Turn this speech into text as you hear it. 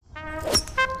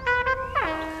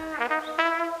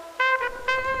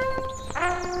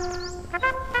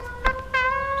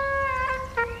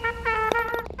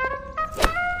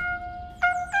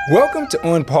Welcome to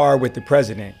On Par with the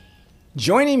President.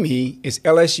 Joining me is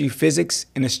LSU physics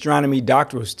and astronomy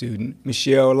doctoral student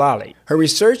Michelle Lally. Her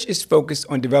research is focused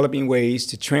on developing ways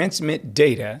to transmit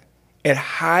data at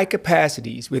high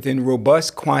capacities within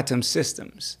robust quantum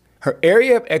systems. Her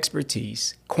area of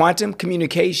expertise, quantum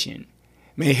communication,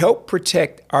 may help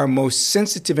protect our most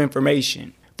sensitive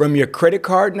information, from your credit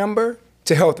card number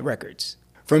to health records,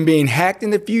 from being hacked in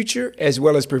the future as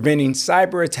well as preventing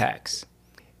cyber attacks.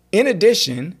 In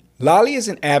addition, Lally is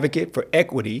an advocate for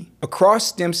equity across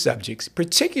STEM subjects,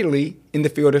 particularly in the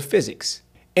field of physics.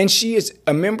 And she is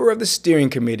a member of the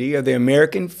steering committee of the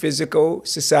American Physical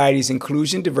Society's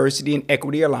Inclusion, Diversity, and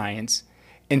Equity Alliance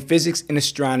and Physics and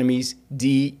Astronomy's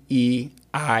DEIA.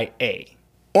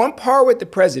 On Par with the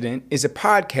President is a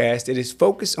podcast that is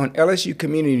focused on LSU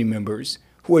community members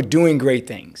who are doing great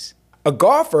things. A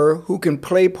golfer who can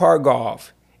play par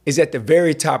golf is at the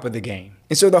very top of the game.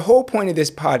 And so the whole point of this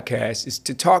podcast is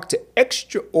to talk to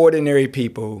extraordinary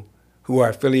people who are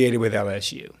affiliated with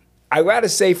LSU. I gotta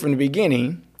say from the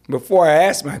beginning, before I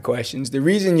ask my questions, the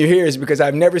reason you're here is because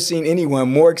I've never seen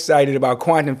anyone more excited about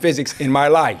quantum physics in my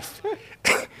life.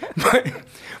 but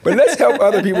let's help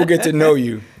other people get to know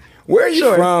you. Where are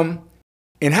you from,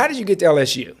 and how did you get to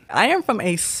LSU? I am from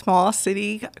a small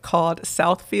city called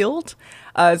Southfield.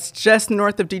 It's just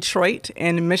north of Detroit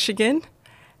in Michigan.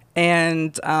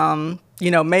 And,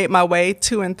 made my way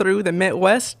to and through the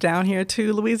Midwest down here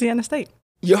to Louisiana State.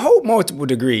 You hold multiple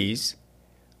degrees,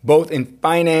 both in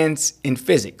finance and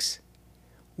physics.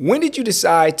 When did you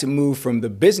decide to move from the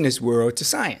business world to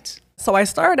science? So I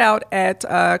started out at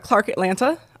Clark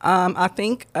Atlanta. I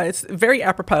think it's very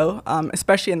apropos,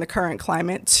 especially in the current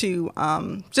climate, to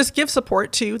just give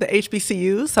support to the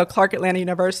HBCUs, so Clark Atlanta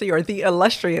University, or the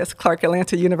illustrious Clark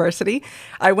Atlanta University.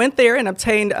 I went there and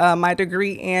obtained my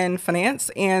degree in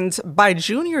finance, and by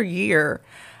junior year,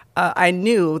 I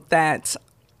knew that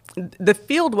the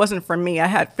field wasn't for me. I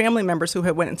had family members who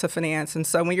had went into finance, and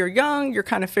so when you're young, you're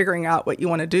kind of figuring out what you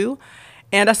want to do.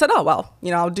 And I said, oh, well,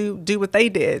 I'll do what they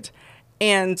did.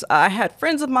 And I had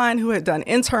friends of mine who had done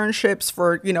internships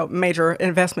for, major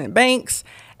investment banks.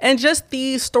 And just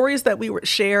the stories that we would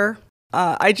share,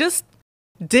 I just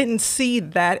didn't see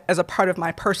that as a part of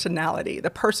my personality, the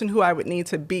person who I would need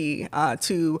to be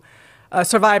to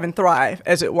survive and thrive,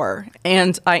 as it were.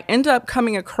 And I ended up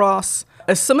coming across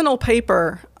a seminal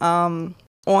paper on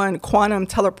quantum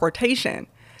teleportation.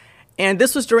 And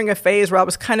this was during a phase where I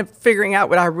was kind of figuring out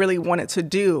what I really wanted to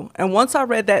do. And once I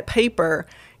read that paper,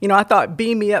 I thought,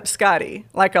 beam me up, Scotty.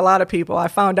 Like a lot of people, I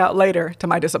found out later, to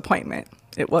my disappointment,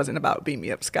 it wasn't about beam me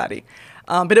up, Scotty.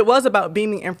 But it was about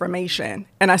beaming information.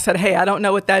 And I said, hey, I don't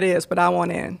know what that is, but I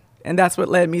want in. And that's what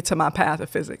led me to my path of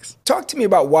physics. Talk to me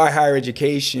about why higher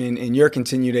education and your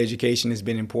continued education has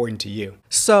been important to you.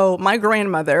 So my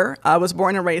grandmother was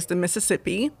born and raised in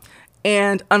Mississippi.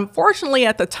 And unfortunately,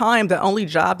 at the time, the only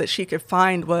job that she could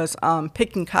find was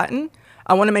picking cotton.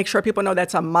 I want to make sure people know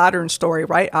that's a modern story,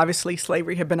 right? Obviously,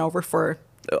 slavery had been over for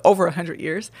over 100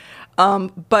 years.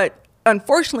 But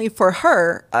unfortunately for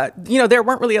her, there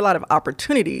weren't really a lot of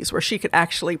opportunities where she could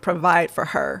actually provide for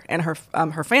her and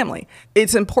her family.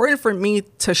 It's important for me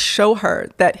to show her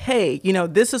that, hey,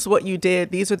 this is what you did.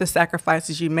 These are the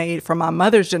sacrifices you made for my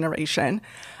mother's generation.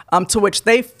 To which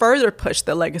they further pushed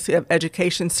the legacy of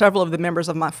education. Several of the members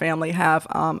of my family have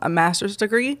a master's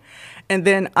degree. And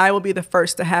then I will be the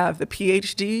first to have the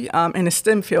PhD in a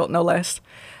STEM field, no less.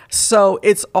 So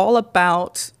it's all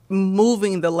about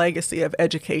moving the legacy of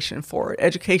education forward.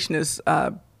 Education is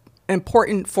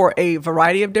important for a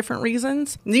variety of different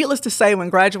reasons. Needless to say, when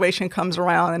graduation comes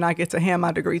around and I get to hand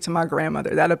my degree to my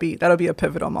grandmother, that'll be a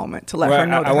pivotal moment to let her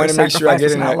know that I want to make sure I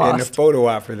get in a photo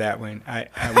op for that one. I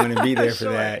want to be there for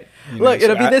that. Look,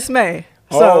 it'll be this May.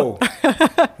 Well,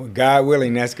 God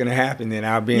willing, that's going to happen. Then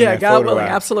I'll be in that photo op. God willing,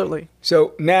 absolutely.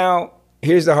 So now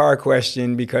here's the hard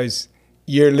question, because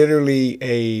you're literally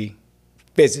a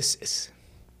physicist,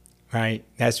 right?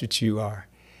 That's what you are.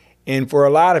 And for a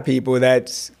lot of people,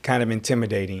 that's kind of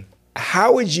intimidating.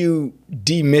 How would you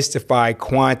demystify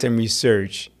quantum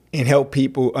research and help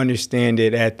people understand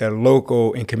it at the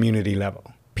local and community level?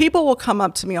 People will come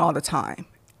up to me all the time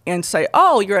and say,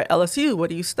 oh, you're at LSU. What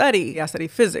do you study? I study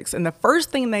physics. And the first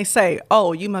thing they say,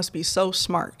 oh, you must be so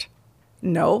smart.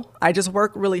 No, I just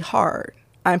work really hard.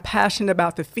 I'm passionate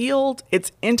about the field.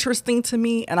 It's interesting to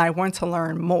me, and I want to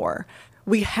learn more.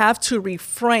 We have to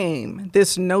reframe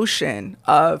this notion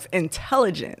of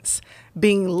intelligence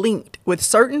being linked with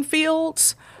certain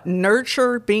fields,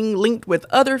 nurture being linked with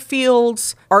other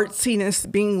fields, artsiness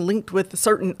being linked with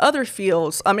certain other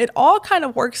fields. It all kind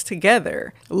of works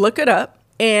together. Look it up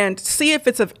and see if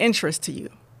it's of interest to you.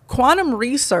 Quantum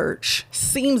research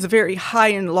seems very high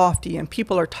and lofty, and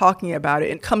people are talking about it.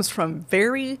 It comes from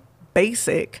very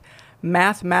basic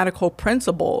mathematical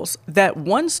principles that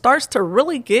one starts to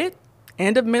really get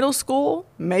end of middle school,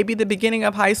 maybe the beginning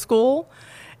of high school.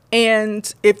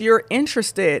 And if you're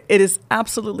interested, it is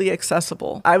absolutely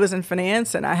accessible. I was in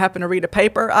finance and I happened to read a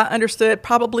paper. I understood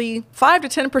probably 5 to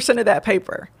 10% of that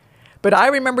paper. But I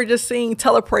remember just seeing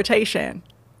teleportation,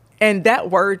 and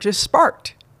that word just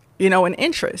sparked, an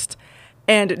interest.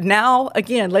 And now,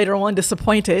 again, later on,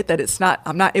 disappointed that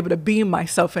I'm not able to beam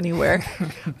myself anywhere,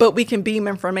 but we can beam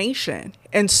information.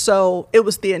 And so it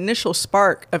was the initial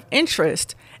spark of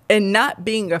interest and not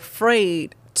being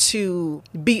afraid to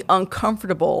be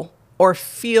uncomfortable or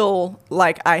feel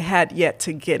like I had yet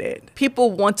to get it.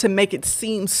 People want to make it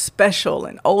seem special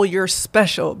and, oh, you're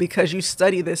special because you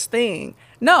study this thing.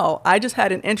 No, I just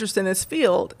had an interest in this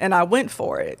field and I went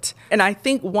for it. And I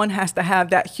think one has to have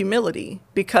that humility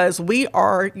because we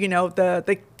are,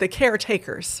 the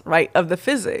caretakers, right, of the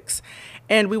physics.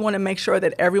 And we want to make sure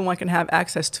that everyone can have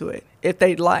access to it if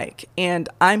they'd like. And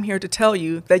I'm here to tell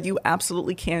you that you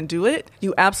absolutely can do it.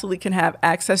 You absolutely can have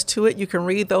access to it. You can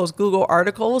read those Google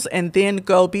articles and then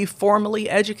go be formally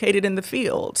educated in the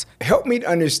field. Help me to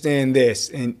understand this.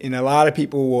 And a lot of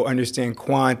people will understand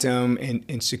quantum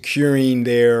and securing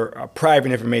their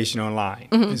private information online.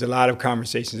 Mm-hmm. There's a lot of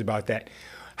conversations about that.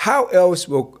 How else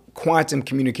will quantum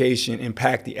communication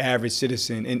impact the average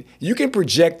citizen? And you can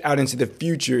project out into the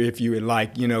future if you would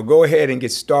like. Go ahead and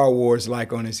get Star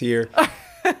Wars-like on us here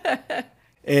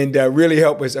and really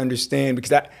help us understand,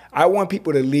 because I want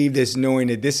people to leave this knowing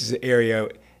that this is an area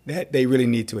that they really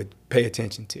need to pay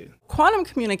attention to. Quantum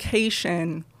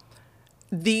communication,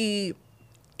 the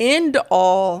end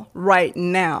all right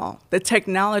now, the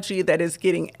technology that is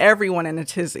getting everyone in a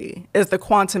tizzy is the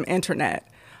quantum internet.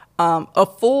 A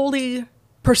fully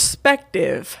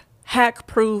perspective,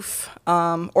 hack-proof,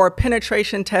 or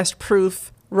penetration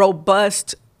test-proof,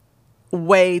 robust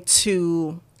way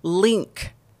to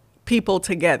link people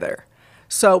together.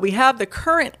 So we have the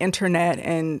current internet,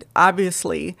 and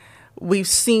obviously we've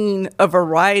seen a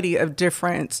variety of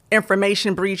different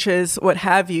information breaches, what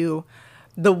have you.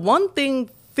 The one thing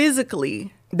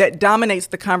physically that dominates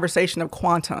the conversation of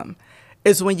quantum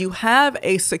is when you have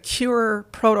a secure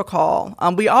protocol.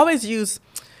 We always use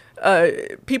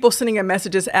people sending in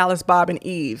messages, Alice, Bob, and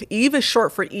Eve. Eve is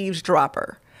short for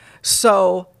eavesdropper.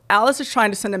 So Alice is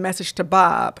trying to send a message to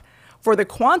Bob. For the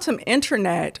quantum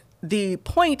internet, the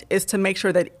point is to make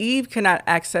sure that Eve cannot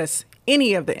access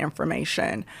any of the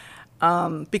information.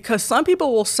 Because some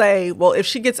people will say, well, if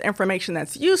she gets information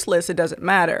that's useless, it doesn't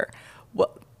matter.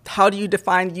 Well, how do you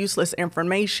define useless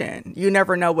information? You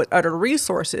never know what other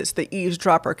resources the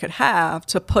eavesdropper could have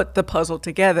to put the puzzle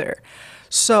together.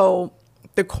 So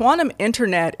the quantum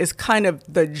internet is kind of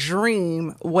the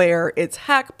dream where it's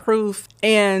hack-proof,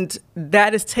 and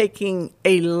that is taking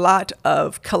a lot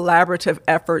of collaborative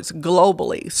efforts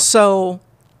globally. So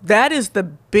that is the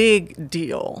big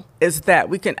deal, is that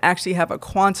we can actually have a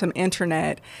quantum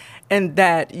internet and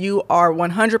that you are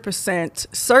 100%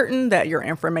 certain that your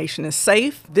information is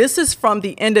safe. This is from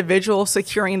the individual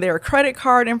securing their credit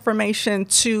card information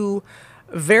to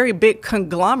very big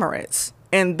conglomerates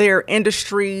and their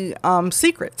industry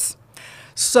secrets.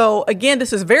 So again,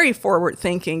 this is very forward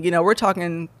thinking. We're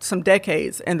talking some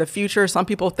decades in the future. Some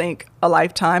people think a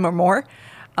lifetime or more.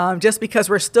 Just because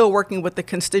we're still working with the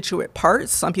constituent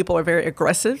parts. Some people are very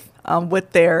aggressive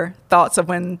with their thoughts of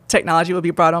when technology will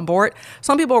be brought on board.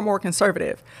 Some people are more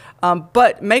conservative.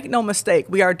 But make no mistake,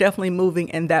 we are definitely moving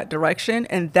in that direction.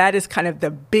 And that is kind of the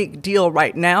big deal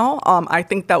right now. I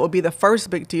think that will be the first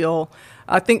big deal.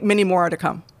 I think many more are to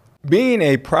come. Being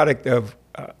a product of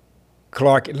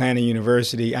Clark Atlanta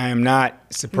University, I am not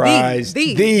surprised.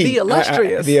 The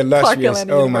illustrious Clark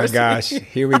Atlanta oh University. My gosh,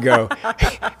 here we go.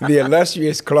 The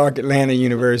illustrious Clark Atlanta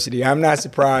University. I'm not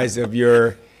surprised of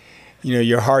your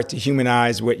heart to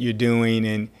humanize what you're doing,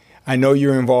 and I know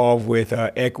you're involved with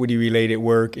equity-related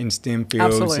work in STEM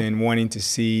fields. Absolutely. And wanting to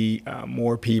see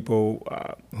more people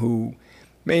who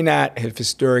may not have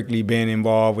historically been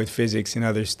involved with physics and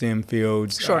other STEM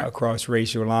fields. Sure. Across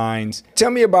racial lines.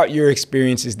 Tell me about your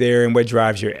experiences there and what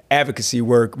drives your advocacy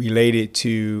work related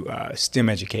to STEM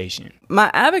education.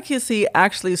 My advocacy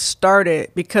actually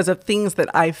started because of things that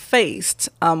I faced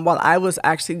while I was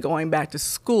actually going back to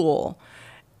school.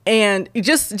 And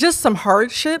just some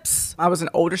hardships. I was an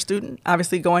older student,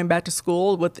 obviously going back to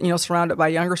school with, surrounded by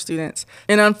younger students.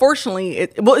 And unfortunately,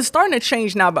 it's starting to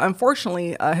change now, but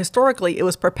unfortunately, historically, it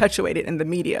was perpetuated in the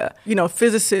media.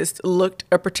 Physicists looked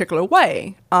a particular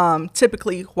way,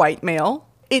 typically white male.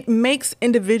 it makes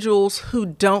individuals who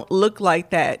don't look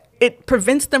like that, it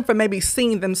prevents them from maybe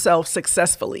seeing themselves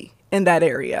successfully in that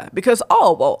area because,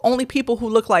 oh, well, only people who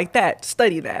look like that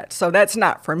study that. So that's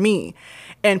not for me.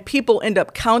 And people end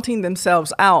up counting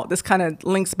themselves out. This kind of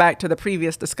links back to the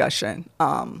previous discussion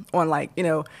on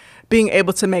being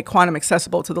able to make quantum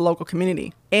accessible to the local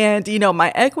community. And,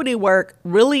 my equity work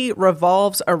really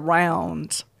revolves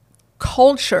around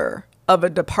culture of a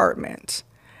department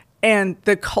and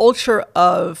the culture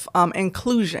of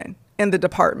inclusion in the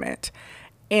department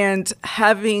and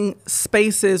having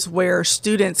spaces where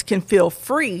students can feel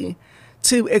free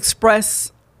to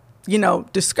express,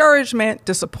 discouragement,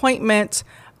 disappointment,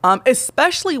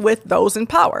 especially with those in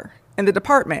power in the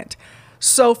department.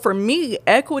 So for me,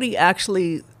 equity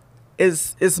actually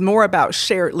is more about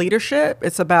shared leadership.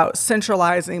 It's about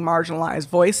centralizing marginalized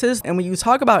voices. And when you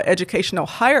talk about educational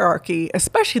hierarchy,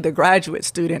 especially the graduate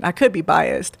student, I could be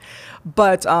biased,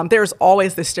 but there's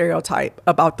always the stereotype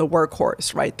about the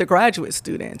workhorse, right? The graduate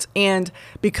student. And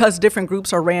because different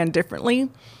groups are ran differently,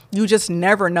 you just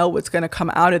never know what's going to come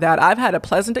out of that. I've had a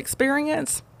pleasant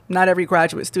experience. Not every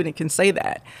graduate student can say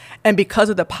that. And because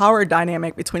of the power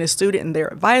dynamic between a student and their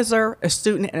advisor, a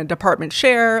student and a department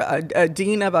chair, a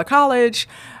dean of a college,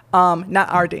 not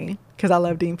our dean, because I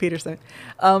love Dean Peterson,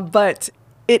 but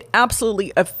it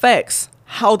absolutely affects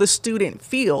how the student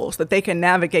feels that they can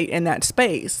navigate in that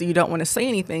space. You don't want to say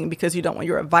anything because you don't want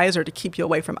your advisor to keep you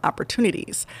away from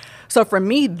opportunities. So for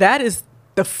me, that is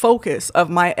the focus of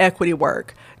my equity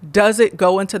work. Does it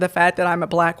go into the fact that I'm a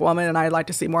Black woman and I'd like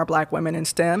to see more Black women in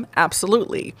STEM?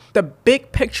 Absolutely. The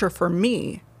big picture for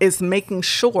me is making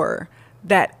sure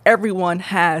that everyone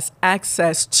has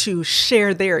access to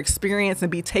share their experience and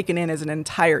be taken in as an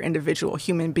entire individual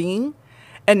human being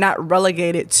and not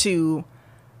relegated to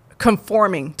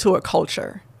conforming to a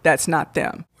culture that's not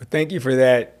them. Well, thank you for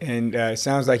that. And it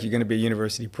sounds like you're going to be a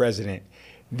university president.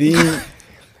 Let's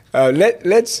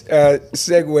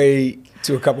segue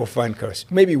to a couple of fun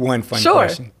questions, maybe one fun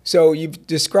question. So you've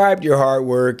described your hard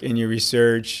work and your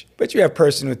research, but you have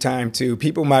personal time too.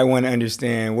 People might want to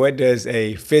understand, what does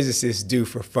a physicist do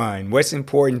for fun? What's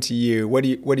important to you? What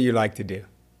do you like to do?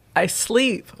 I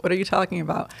sleep. What are you talking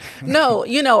about? No,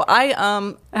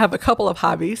 I have a couple of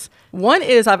hobbies. One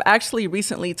is I've actually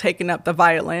recently taken up the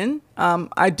violin.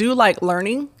 I do like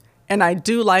learning and I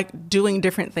do like doing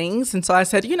different things. And so I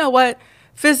said, you know what?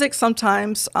 Physics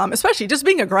sometimes, especially just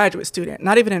being a graduate student,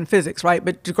 not even in physics, right?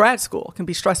 But grad school can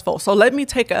be stressful. So let me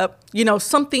take up,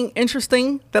 something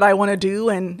interesting that I want to do,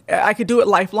 and I could do it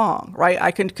lifelong, right?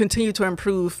 I can continue to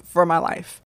improve for my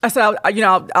life. I said,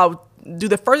 I'll do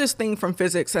the furthest thing from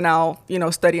physics and I'll,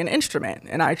 study an instrument.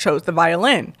 And I chose the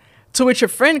violin, to which a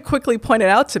friend quickly pointed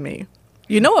out to me,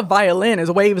 a violin is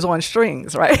waves on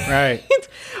strings, right? Right.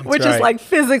 Which is like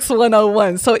physics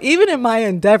 101. So even in my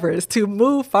endeavors to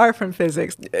move far from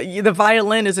physics, the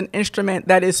violin is an instrument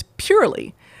that is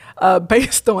purely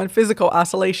based on physical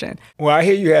oscillation. Well, I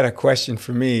hear you had a question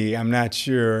for me. I'm not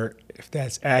sure if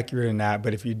that's accurate or not,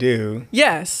 but if you do.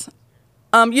 Yes.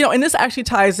 And this actually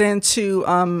ties into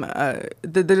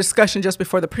the discussion just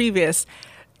before the previous.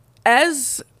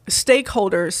 As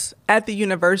stakeholders at the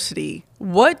university,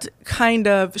 what kind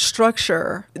of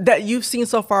structure that you've seen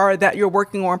so far that you're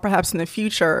working on perhaps in the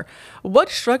future, what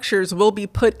structures will be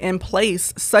put in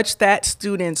place such that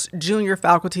students, junior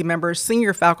faculty members,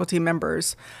 senior faculty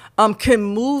members can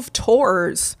move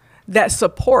towards that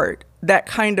support, that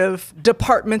kind of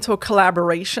departmental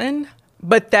collaboration,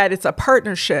 but that it's a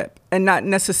partnership and not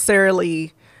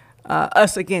necessarily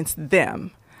us against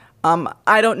them?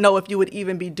 I don't know if you would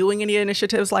even be doing any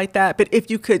initiatives like that, but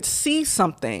if you could see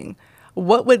something,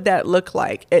 what would that look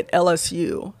like at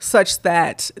LSU such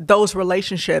that those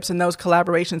relationships and those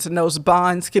collaborations and those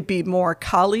bonds could be more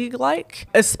colleague-like,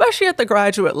 especially at the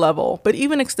graduate level, but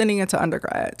even extending into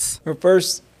undergrads? Well,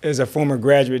 first, as a former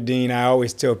graduate dean, I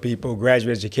always tell people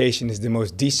graduate education is the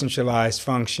most decentralized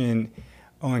function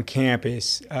on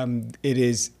campus. It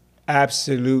is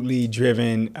absolutely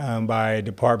driven by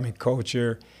department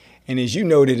culture. And as you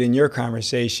noted in your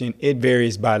conversation, it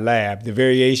varies by lab. The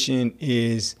variation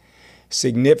is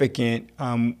significant.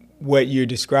 What you're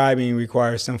describing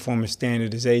requires some form of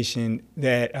standardization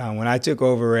that when I took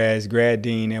over as grad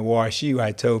dean at WashU,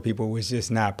 I told people was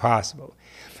just not possible.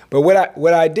 But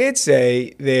what I did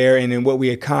say there, and then what we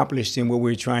accomplished and what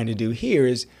we're trying to do here,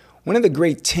 is one of the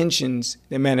great tensions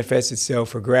that manifests itself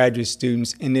for graduate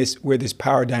students in this, where this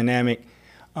power dynamic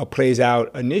plays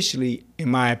out initially, in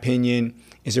my opinion,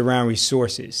 is around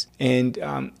resources. And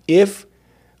if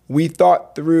we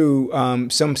thought through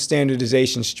some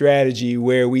standardization strategy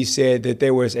where we said that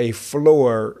there was a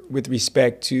floor with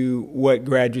respect to what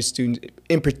graduate students,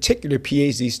 in particular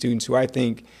PhD students, who I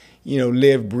think,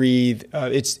 live, breathe.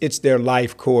 It's their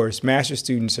life course. Master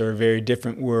students are a very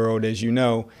different world, as you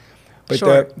know. But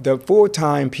Sure. the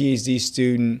full-time PhD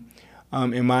student,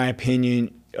 in my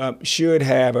opinion, should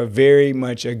have very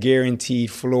much a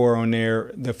guaranteed floor on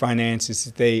the finances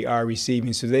that they are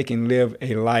receiving, so they can live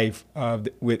a life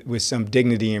with some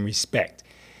dignity and respect.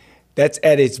 That's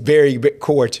at its very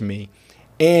core to me.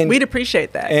 And we'd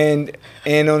appreciate that.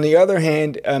 And on the other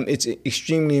hand, it's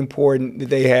extremely important that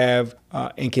they have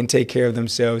and can take care of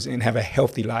themselves and have a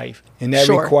healthy life, and that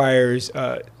Sure. requires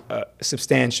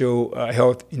substantial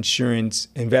health insurance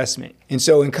investment. And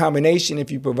so in combination, if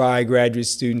you provide graduate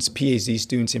students, PhD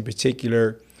students in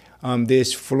particular,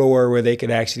 this floor where they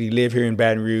could actually live here in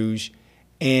Baton Rouge,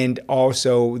 and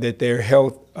also that their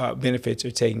health benefits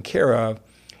are taken care of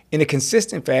in a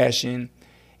consistent fashion,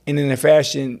 and in a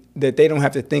fashion that they don't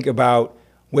have to think about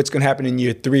what's going to happen in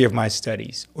year 3 of my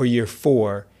studies or year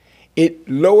 4, it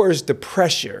lowers the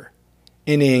pressure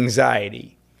and the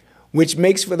anxiety, which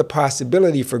makes for the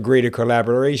possibility for greater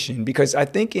collaboration. Because I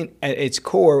think at its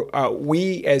core,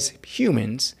 we as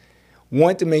humans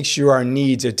want to make sure our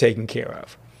needs are taken care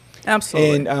of.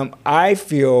 Absolutely. And I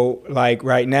feel like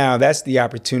right now that's the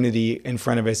opportunity in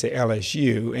front of us at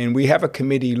LSU. And we have a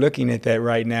committee looking at that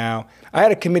right now. I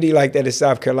had a committee like that in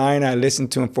South Carolina. I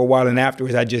listened to them for a while, and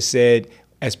afterwards I just said,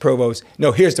 as provost,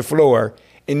 no, here's the floor,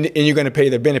 and you're going to pay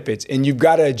the benefits. And you've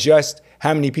got to adjust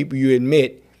how many people you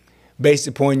admit based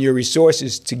upon your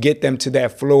resources to get them to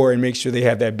that floor and make sure they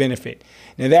have that benefit.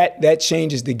 Now that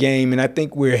changes the game, and I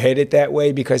think we're headed that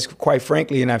way because, quite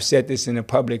frankly, and I've said this in a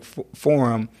public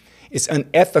forum, it's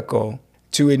unethical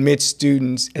to admit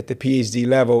students at the PhD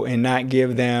level and not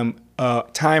give them a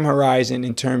time horizon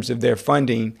in terms of their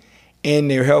funding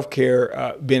and their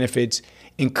healthcare benefits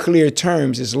in clear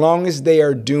terms. As long as they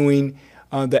are doing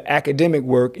the academic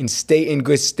work and stay in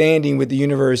good standing with the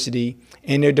university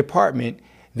and their department,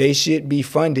 they should be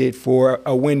funded for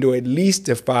a window at least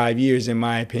of 5 years, in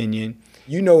my opinion.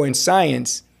 In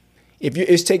science, if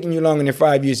it's taking you longer than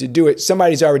 5 years to do it,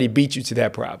 somebody's already beat you to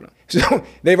that problem. So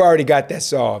they've already got that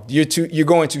solved. You're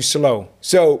going too slow.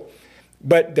 So,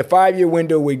 but the 5-year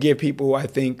window would give people, I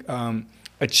think,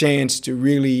 a chance to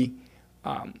really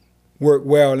work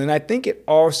well. And I think it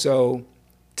also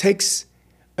takes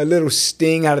a little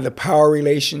sting out of the power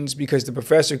relations, because the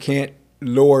professor can't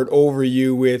lord over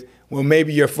you with, well,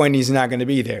 maybe your funding is not going to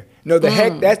be there. No,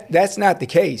 heck, that's not the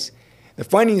case. The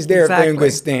funding is there if they're in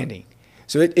good standing.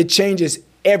 So it changes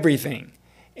everything.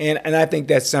 And I think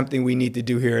that's something we need to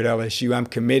do here at LSU. I'm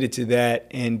committed to that.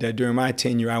 And during my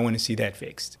tenure, I want to see that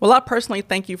fixed. Well, I personally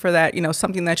thank you for that.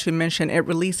 Something that you mentioned, it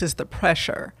releases the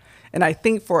pressure. And I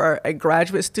think for a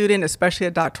graduate student, especially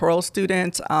a doctoral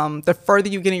student, the further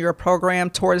you get in your program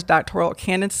towards doctoral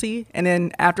candidacy and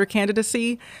then after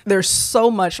candidacy, there's so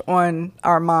much on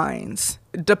our minds.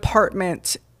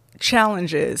 Department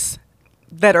challenges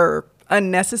that are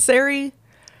unnecessary,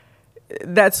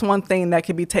 that's one thing that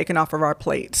can be taken off of our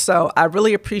plate. So I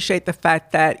really appreciate the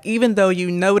fact that even though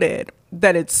you noted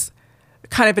that it's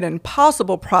kind of an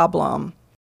impossible problem,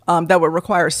 that would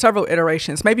require several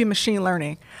iterations, maybe machine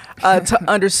learning, to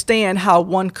understand how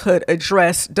one could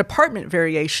address department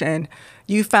variation,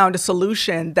 you found a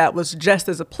solution that was just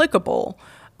as applicable,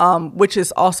 which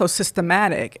is also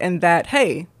systematic, and that,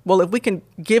 hey, well, if we can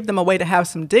give them a way to have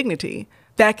some dignity,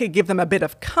 that could give them a bit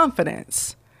of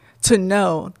confidence to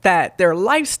know that their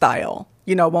lifestyle,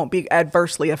 won't be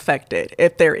adversely affected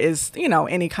if there is,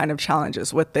 any kind of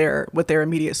challenges with their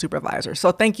immediate supervisor.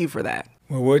 So thank you for that.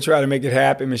 Well, we'll try to make it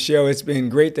happen. Michelle, it's been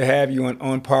great to have you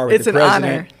on par with it's the president.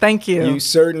 It's an honor. Thank you. You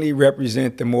certainly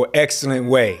represent the more excellent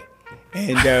way.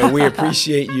 And we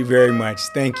appreciate you very much.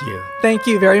 Thank you. Thank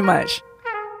you very much.